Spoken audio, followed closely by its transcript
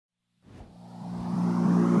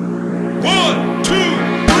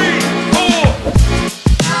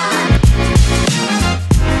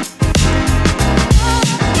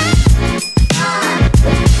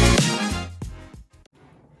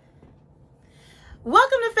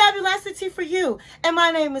Welcome to Fabulosity For You, and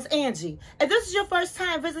my name is Angie. If this is your first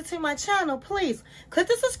time visiting my channel, please click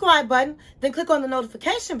the subscribe button, then click on the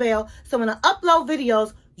notification bell so when I upload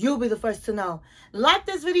videos, you'll be the first to know. Like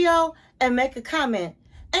this video and make a comment,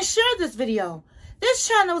 and share this video. This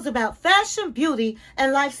channel is about fashion, beauty,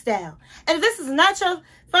 and lifestyle. And if this is not your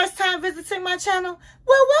first time visiting my channel,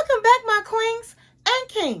 well, welcome back, my queens and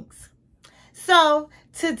kings. So,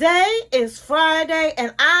 today is Friday,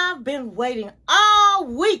 and I've been waiting all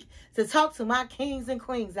week to talk to my kings and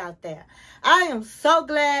queens out there. I am so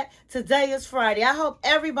glad today is Friday. I hope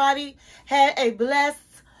everybody had a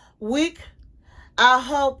blessed week. I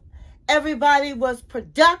hope everybody was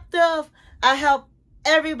productive. I hope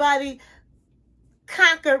everybody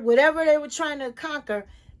conquered whatever they were trying to conquer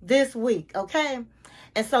this week, okay?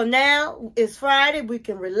 And so now it's Friday. We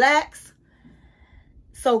can relax.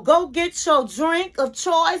 So go get your drink of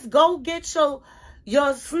choice. Go get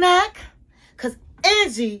your snack. Because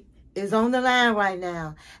Angie is on the line right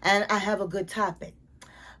now. And I have a good topic.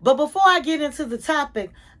 But before I get into the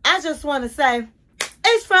topic, I just want to say,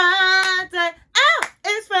 it's Friday. Oh,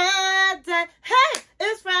 it's Friday. Hey,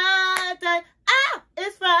 it's Friday. Oh,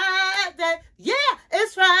 it's Friday. Yeah,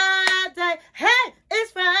 it's Friday. Hey,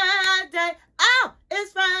 it's Friday. Oh,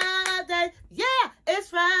 it's Friday. Yeah, it's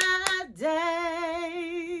Friday.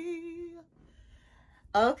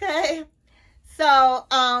 Okay. So,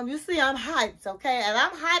 you see I'm hyped, okay? And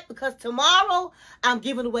I'm hyped because tomorrow I'm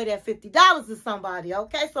giving away that $50 to somebody,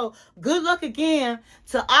 okay? So, good luck again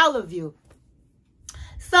to all of you.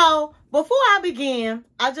 So, before I begin,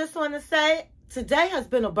 I just want to say today has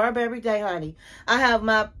been a Burberry day, honey. I have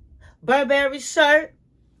my Burberry shirt,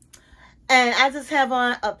 and I just have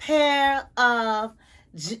on a pair of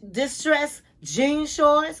distressed jean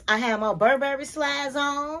shorts. I have my Burberry slides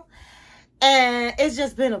on, and it's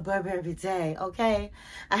just been a Burberry day, okay?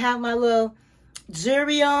 I have my little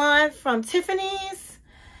jewelry on from Tiffany's,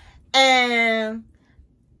 and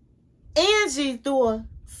Angie threw a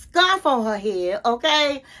scarf on her head,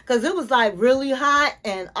 okay? Because it was like really hot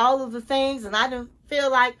and all of the things, and I didn't feel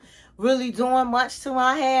like really doing much to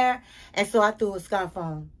my hair, and so I threw a scarf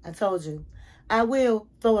on. I told you I will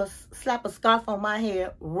slap a scarf on my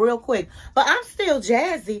hair real quick, but I'm still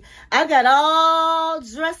jazzy. I got all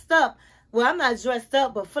dressed up. Well, I'm not dressed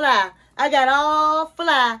up, but fly. I got all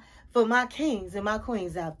fly for my kings and my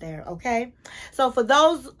queens out there, okay? So for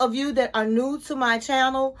those of you that are new to my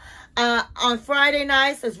channel, on Friday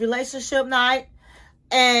nights is relationship night,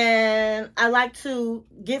 and I like to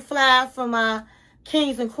get fly for my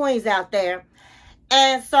kings and queens out there.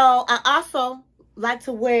 And so I also like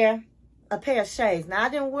to wear a pair of shades. Now, I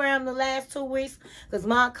didn't wear them the last 2 weeks because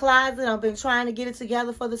my closet, I've been trying to get it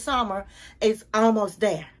together for the summer. It's almost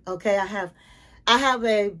there, okay? I have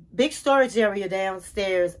a big storage area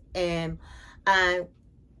downstairs, and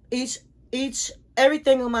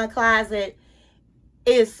everything in my closet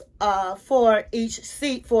is for each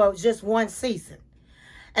seat for just one season.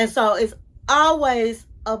 And so it's always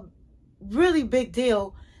a really big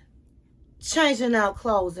deal changing out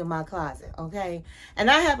clothes in my closet, okay? And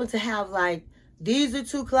I happen to have, like, these are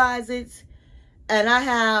 2 closets, and I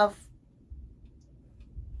have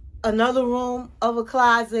another room of a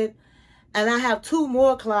closet, and I have 2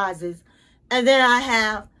 more closets, and then I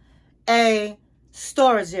have a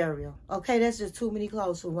storage area, okay? That's just too many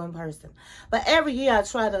clothes for one person. But every year I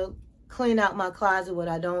try to clean out my closet. What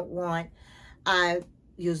I don't want, I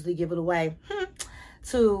usually give it away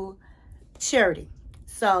to charity.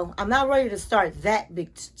 So I'm not ready to start that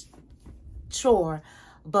big chore,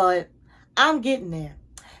 but I'm getting there.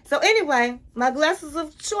 So anyway, my glasses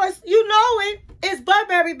of choice, you know it. It's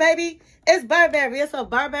Burberry, baby. It's Burberry. It's a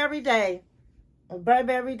Burberry day. A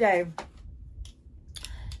Burberry day.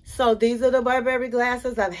 So these are the Burberry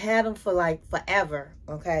glasses. I've had them for like forever,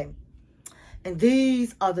 okay? And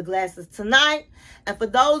these are the glasses tonight. And for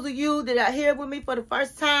those of you that are here with me for the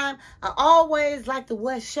first time, I always like to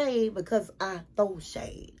wear shade because I throw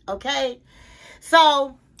shade, okay?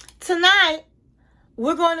 So tonight,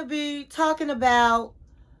 we're going to be talking about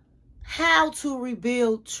how to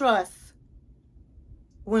rebuild trust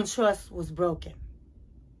when trust was broken.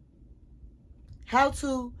 How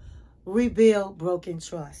to rebuild broken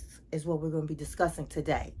trust is what we're going to be discussing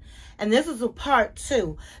today. And this is a part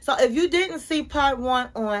 2. So if you didn't see part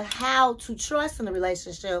 1 on how to trust in a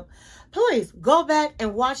relationship, please go back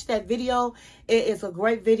and watch that video. It is a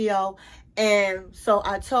great video. And so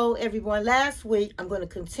I told everyone last week, I'm going to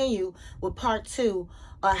continue with part 2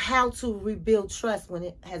 on how to rebuild trust when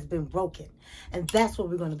it has been broken. And that's what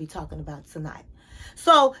we're going to be talking about tonight.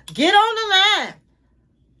 So get on the line.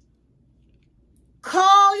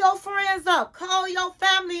 Call your friends up. Call your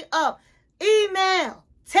family up. email,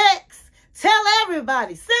 text, tell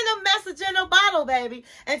everybody. Send a message in a bottle, baby,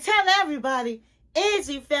 and tell everybody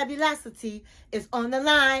Angie Fabulosity is on the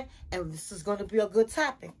line, and this is going to be a good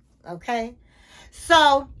topic, okay?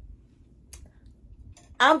 So,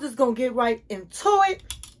 I'm just going to get right into it.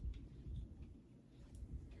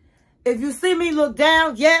 If you see me look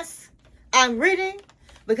down, yes, I'm reading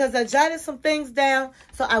because I jotted some things down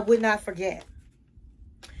so I would not forget.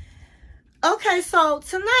 Okay, so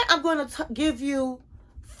tonight I'm going to give you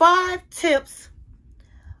 5 tips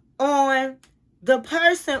on the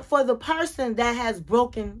person that has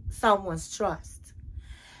broken someone's trust.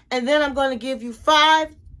 And then I'm going to give you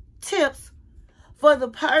 5 tips for the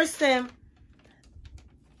person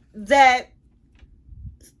that,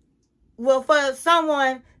 well, for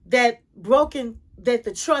someone that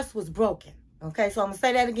the trust was broken. Okay, so I'm going to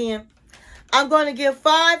say that again. I'm going to give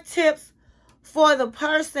 5 tips for the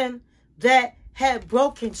person that had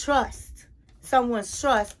broken trust, someone's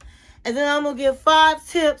trust. And then I'm going to give 5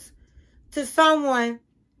 tips to someone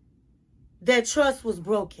that trust was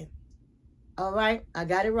broken. All right, I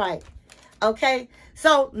got it right. Okay,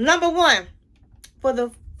 so number 1, for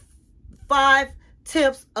the 5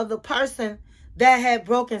 tips of the person that had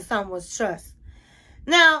broken someone's trust.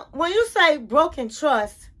 Now, when you say broken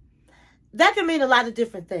trust, that can mean a lot of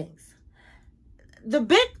different things. The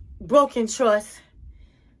big broken trust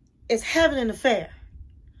is having an affair.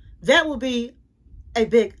 That will be a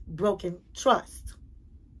big broken trust.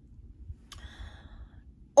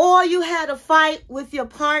 Or you had a fight with your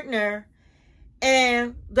partner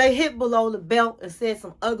and they hit below the belt and said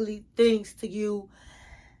some ugly things to you.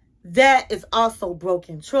 That is also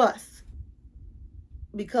broken trust,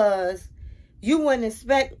 because you wouldn't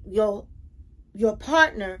expect your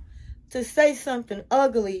partner to say something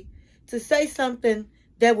ugly, to say something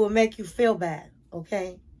that will make you feel bad,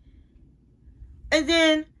 okay? And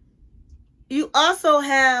then you also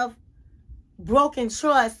have broken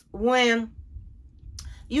trust when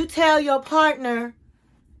you tell your partner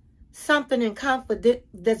something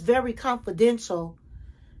that's very confidential,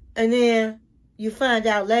 and then you find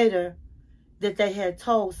out later that they had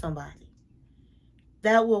told somebody.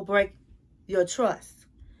 That will break your trust.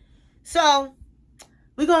 So,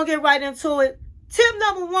 we're going to get right into it. Tip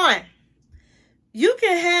number 1. You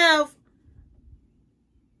can have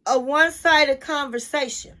a one-sided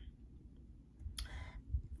conversation.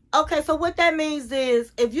 Okay, so what that means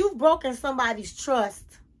is, if you've broken somebody's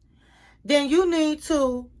trust, then you need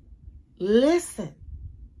to listen.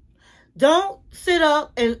 Don't sit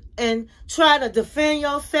up and try to defend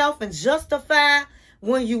yourself and justify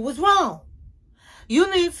when you was wrong.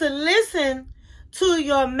 You need to listen to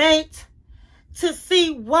your mate to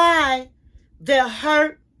see why they're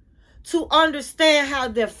hurt, to understand how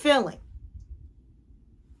they're feeling.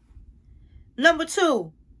 Number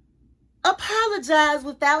 2, apologize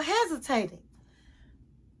without hesitating.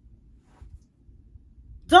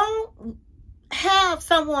 Don't have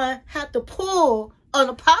someone have to pull an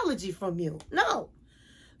apology from you. No.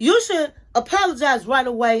 You should apologize right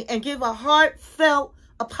away and give a heartfelt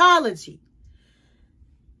apology.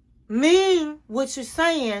 Mean what you're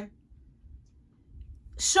saying.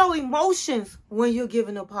 Show emotions when you're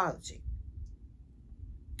giving an apology.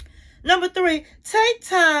 Number 3, take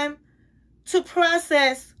time to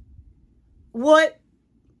process what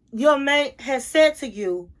your mate has said to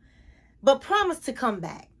you, but promise to come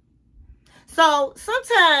back. So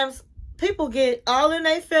sometimes people get all in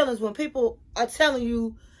their feelings when people are telling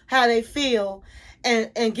you how they feel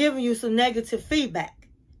and giving you some negative feedback,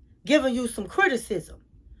 giving you some criticism,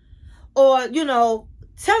 or,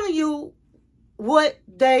 telling you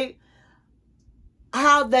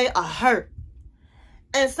how they are hurt.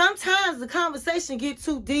 And sometimes the conversation gets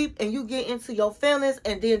too deep and you get into your feelings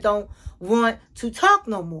and then don't want to talk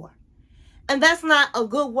no more. And that's not a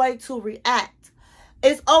good way to react.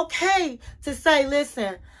 It's okay to say,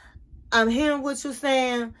 listen, I'm hearing what you're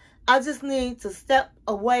saying. I just need to step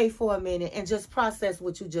away for a minute and just process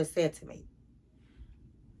what you just said to me.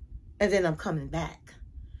 And then I'm coming back.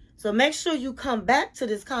 So make sure you come back to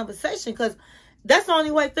this conversation, because that's the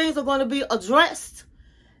only way things are going to be addressed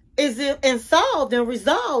and solved and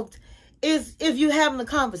resolved is if you're having a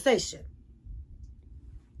conversation.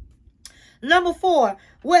 Number 4,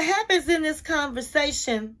 what happens in this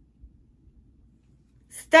conversation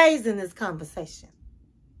stays in this conversation.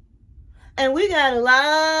 And we got a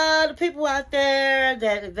lot of people out there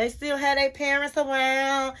that if they still have their parents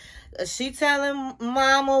around, she telling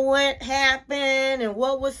mama what happened and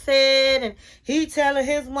what was said, and he telling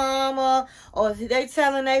his mama, or they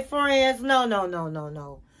telling their friends.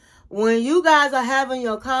 No. When you guys are having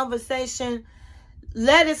your conversation,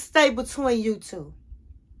 let it stay between you two.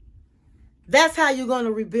 That's how you're going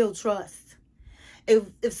to rebuild trust. If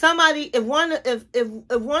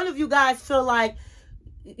one of you guys feel like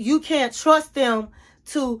you can't trust them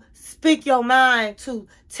to speak your mind, to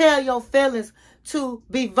tell your feelings, to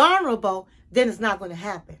be vulnerable, then it's not going to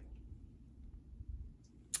happen.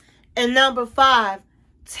 And number 5,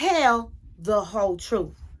 tell the whole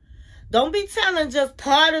truth. Don't be telling just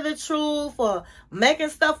part of the truth or making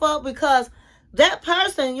stuff up, because that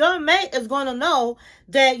person, your mate, is going to know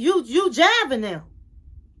that you jabbing them.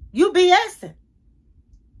 You BSing.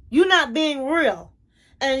 You're not being real.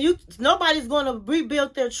 And nobody's going to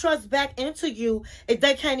rebuild their trust back into you if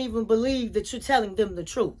they can't even believe that you're telling them the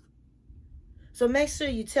truth. So make sure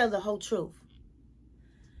you tell the whole truth.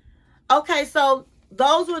 Okay, so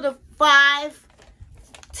those were the 5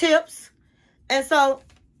 tips. And so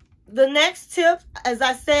the next tip, as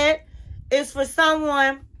I said, is for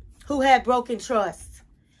someone who had broken trust.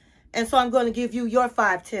 And so I'm going to give you your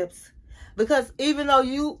 5 tips. Because even though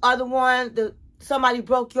you are the one that somebody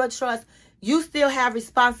broke your trust, you still have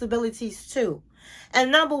responsibilities too.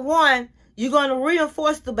 And number 1, you're going to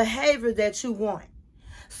reinforce the behavior that you want.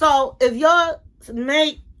 So if your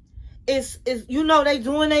mate is they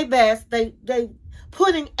doing their best, they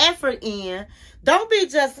putting effort in, don't be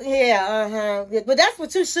just, but that's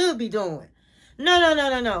what you should be doing.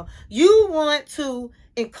 No. You want to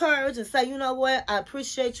encourage and say, you know what, I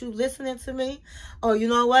appreciate you listening to me. Or you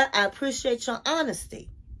know what, I appreciate your honesty.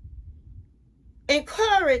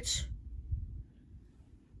 Encourage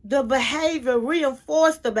the behavior,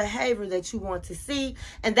 reinforce the behavior that you want to see,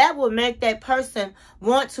 and that will make that person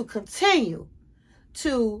want to continue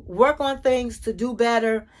to work on things, to do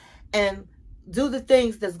better, and do the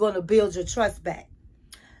things that's going to build your trust back.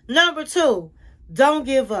 Number 2, don't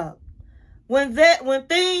give up. When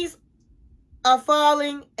things are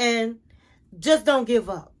falling, and just don't give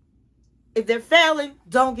up. If they're failing,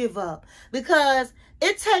 don't give up, because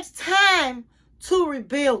it takes time to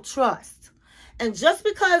rebuild trust. And just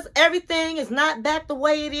because everything is not back the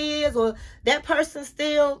way it is, or that person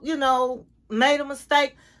still, made a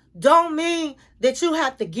mistake, don't mean that you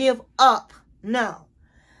have to give up. No.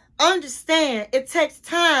 Understand, it takes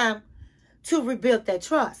time to rebuild that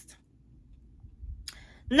trust.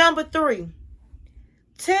 Number 3,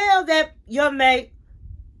 tell your mate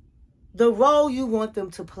the role you want them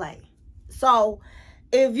to play. So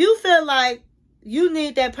if you feel like you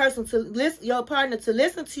need that person your partner to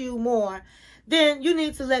listen to you more, then you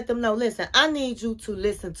need to let them know, listen, I need you to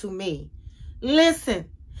listen to me. Listen,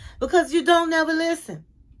 because you don't never listen.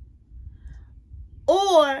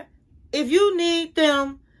 Or if you need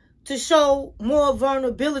them to show more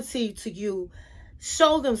vulnerability to you,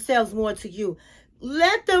 show themselves more to you,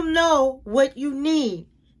 let them know what you need,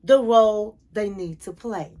 the role they need to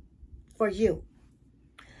play for you.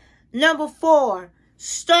 Number 4,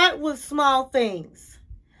 start with small things.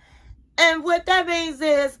 And what that means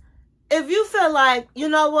is, if you feel like, you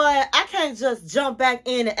know what, I can't just jump back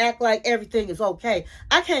in and act like everything is okay.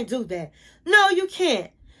 I can't do that. No, you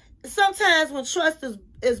can't. Sometimes when trust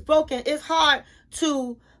is broken, it's hard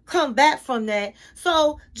to come back from that.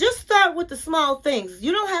 So just start with the small things.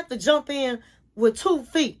 You don't have to jump in with 2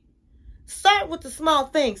 feet. Start with the small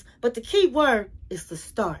things. But the key word is to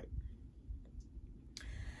start.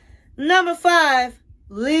 Number 5,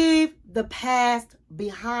 leave the past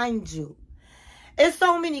behind you. It's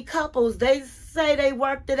so many couples, they say they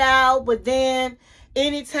worked it out, but then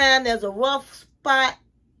anytime there's a rough spot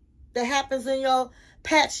that happens in your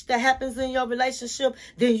patch, that happens in your relationship,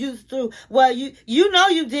 then you through. Well, you know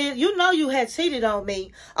you did. You know you had cheated on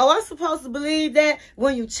me. Oh, I'm supposed to believe that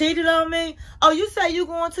when you cheated on me? Oh, you say you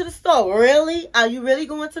going to the store. Really? Are you really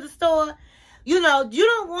going to the store? You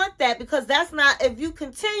don't want that, because that's not, if you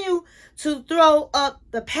continue to throw up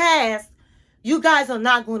the past, you guys are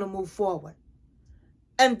not going to move forward.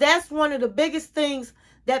 And that's one of the biggest things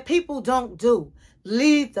that people don't do.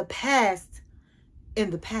 Leave the past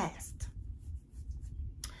in the past.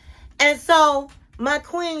 And so, my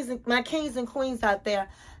kings and queens out there,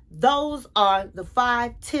 those are the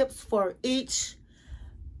 5 tips for each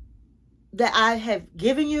that I have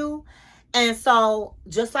given you. And so,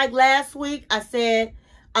 just like last week, I said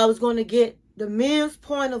I was going to get the men's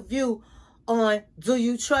point of view on, do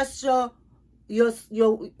you trust your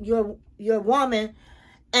woman,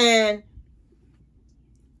 and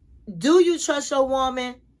do you trust your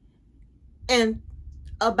woman, and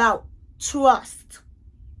about trust.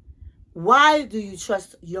 Why do you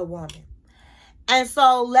trust your woman? And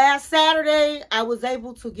so last Saturday, I was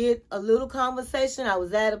able to get a little conversation. I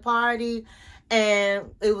was at a party,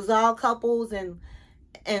 and it was all couples and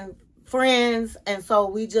friends, and so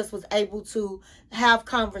we just was able to have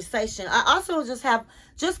conversation. I also just have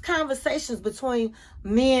conversations between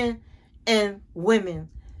men and women,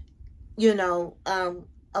 you know,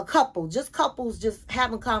 a couple, just couples just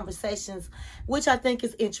having conversations, which I think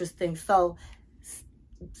is interesting. So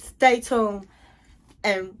stay tuned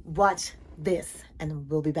and watch this, and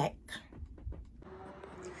we'll be back.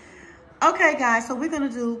 Okay, guys, so we're going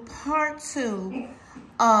to do part 2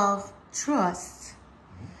 of trust.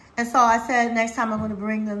 And so I said next time I'm going to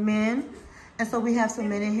bring the men. And so we have some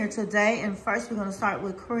men in here today. And first we're going to start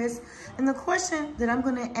with Chris. And the question that I'm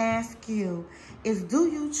going to ask you is, do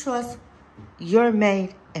you trust your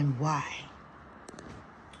mate and why?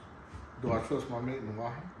 Do I trust my mate and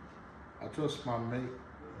why? I trust my mate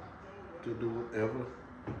to do whatever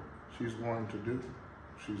she's going to do.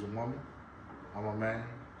 She's a woman. I'm a man.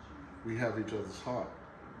 We have each other's heart.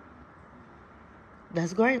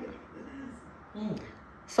 That's great.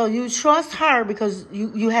 So you trust her because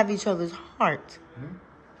you have each other's heart.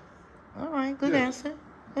 All right, good answer.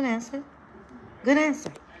 Good answer. Good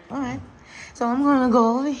answer. All right. So I'm going to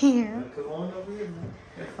go over here.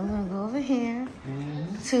 I'm going to go over here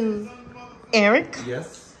to Eric.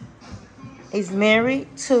 Yes. He's married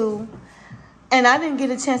to, and I didn't get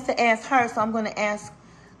a chance to ask her, so I'm going to ask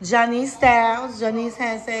Janice Styles. Janice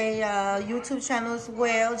has a YouTube channel as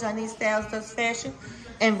well. Janice Styles does fashion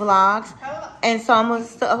and vlogs. And so I'm going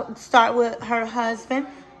to start with her husband,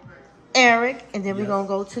 Eric, and then we're going to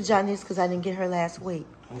go to Janice because I didn't get her last week.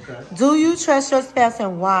 Okay. Do you trust your spouse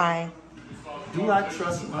and why? Do I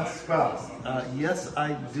trust my spouse? Yes,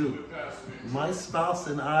 I do. My spouse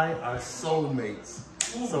and I are soulmates.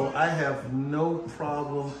 So I have no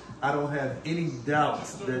problem. I don't have any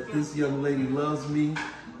doubts that this young lady loves me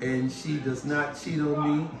and she does not cheat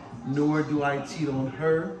on me, nor do I cheat on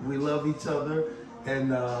her. We love each other, and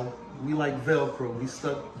we like Velcro.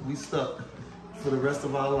 We stuck for the rest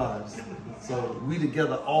of our lives. So we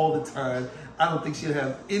together all the time. I don't think she'll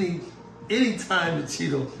have any time to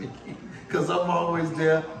cheat on me because I'm always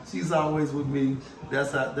there. She's always with me.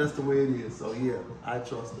 That's the way it is. So yeah, I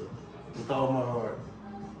trust her with all my heart.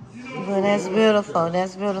 Well, that's beautiful.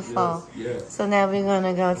 That's beautiful. Yes. So now we're going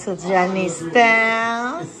to go to Janice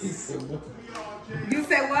Styles. You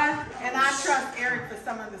say what? And I trust Eric for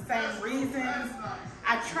some of the same reasons.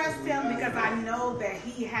 I trust him because I know that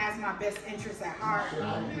he has my best interests at heart.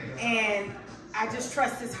 And I just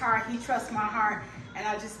trust his heart. He trusts my heart. And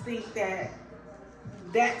I just think that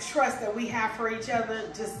trust that we have for each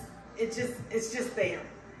other, it's just there.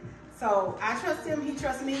 So I trust him, he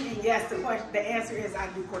trusts me, and yes, the answer is I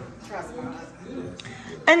do trust my husband.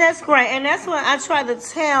 And that's great. And that's what I try to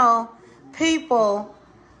tell people.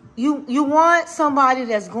 You want somebody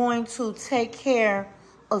that's going to take care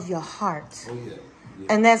of your heart. Oh, yeah.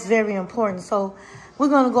 And that's very important. So we're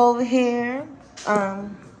going to go over here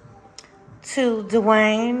to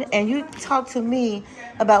Dwayne, and you talk to me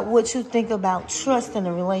about what you think about trust in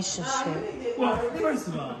a relationship. Well, first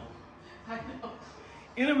of all,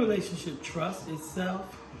 in a relationship, trust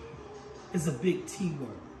itself is a big T word.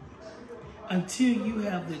 Until you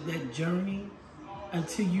have that journey,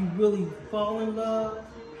 until you really fall in love,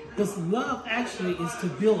 because love actually is to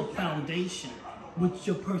build a foundation with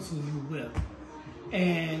your person you with.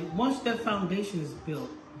 And once that foundation is built,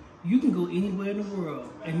 you can go anywhere in the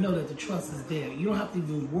world and know that the trust is there. You don't have to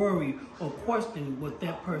even worry or question what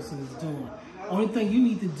that person is doing. Only thing you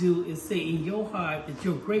need to do is say in your heart that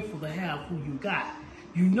you're grateful to have who you got.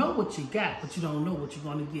 You know what you got, but you don't know what you're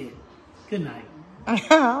going to get. Good night.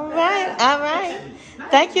 All right.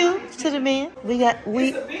 Thank you to the men. We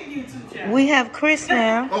It's a big YouTube channel. we have Chris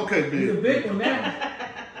now. Okay, It's a big. big one now.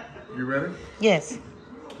 You ready? Yes.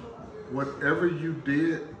 Whatever you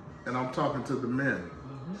did, and I'm talking to the men,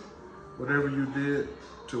 whatever you did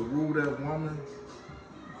to woo that woman,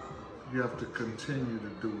 you have to continue to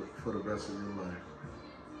do it for the rest of your life.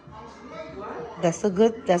 That's a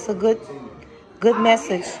good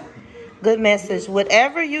message. Good message.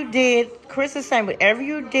 Whatever you did, Chris is saying, whatever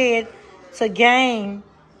you did to gain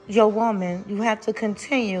your woman, you have to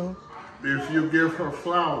continue. If you give her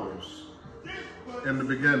flowers in the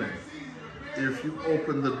beginning, if you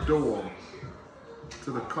open the door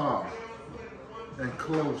to the car and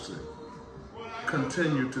close it,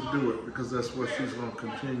 continue to do it because that's what she's going to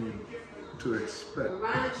continue to expect.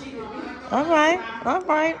 All right.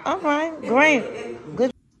 Great.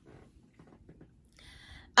 Good.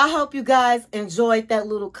 I hope you guys enjoyed that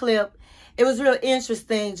little clip. It was real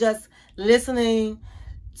interesting just listening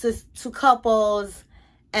to couples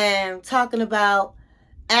and talking about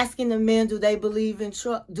asking the men, do they believe in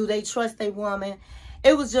do they trust a woman?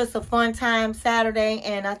 It was just a fun time Saturday,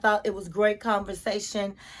 and I thought it was great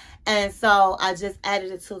conversation. And so I just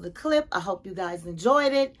added it to the clip. I hope you guys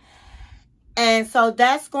enjoyed it. And so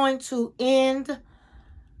that's going to end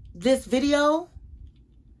this video.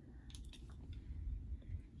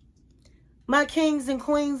 My kings and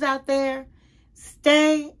queens out there,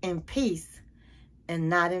 stay in peace and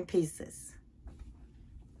not in pieces.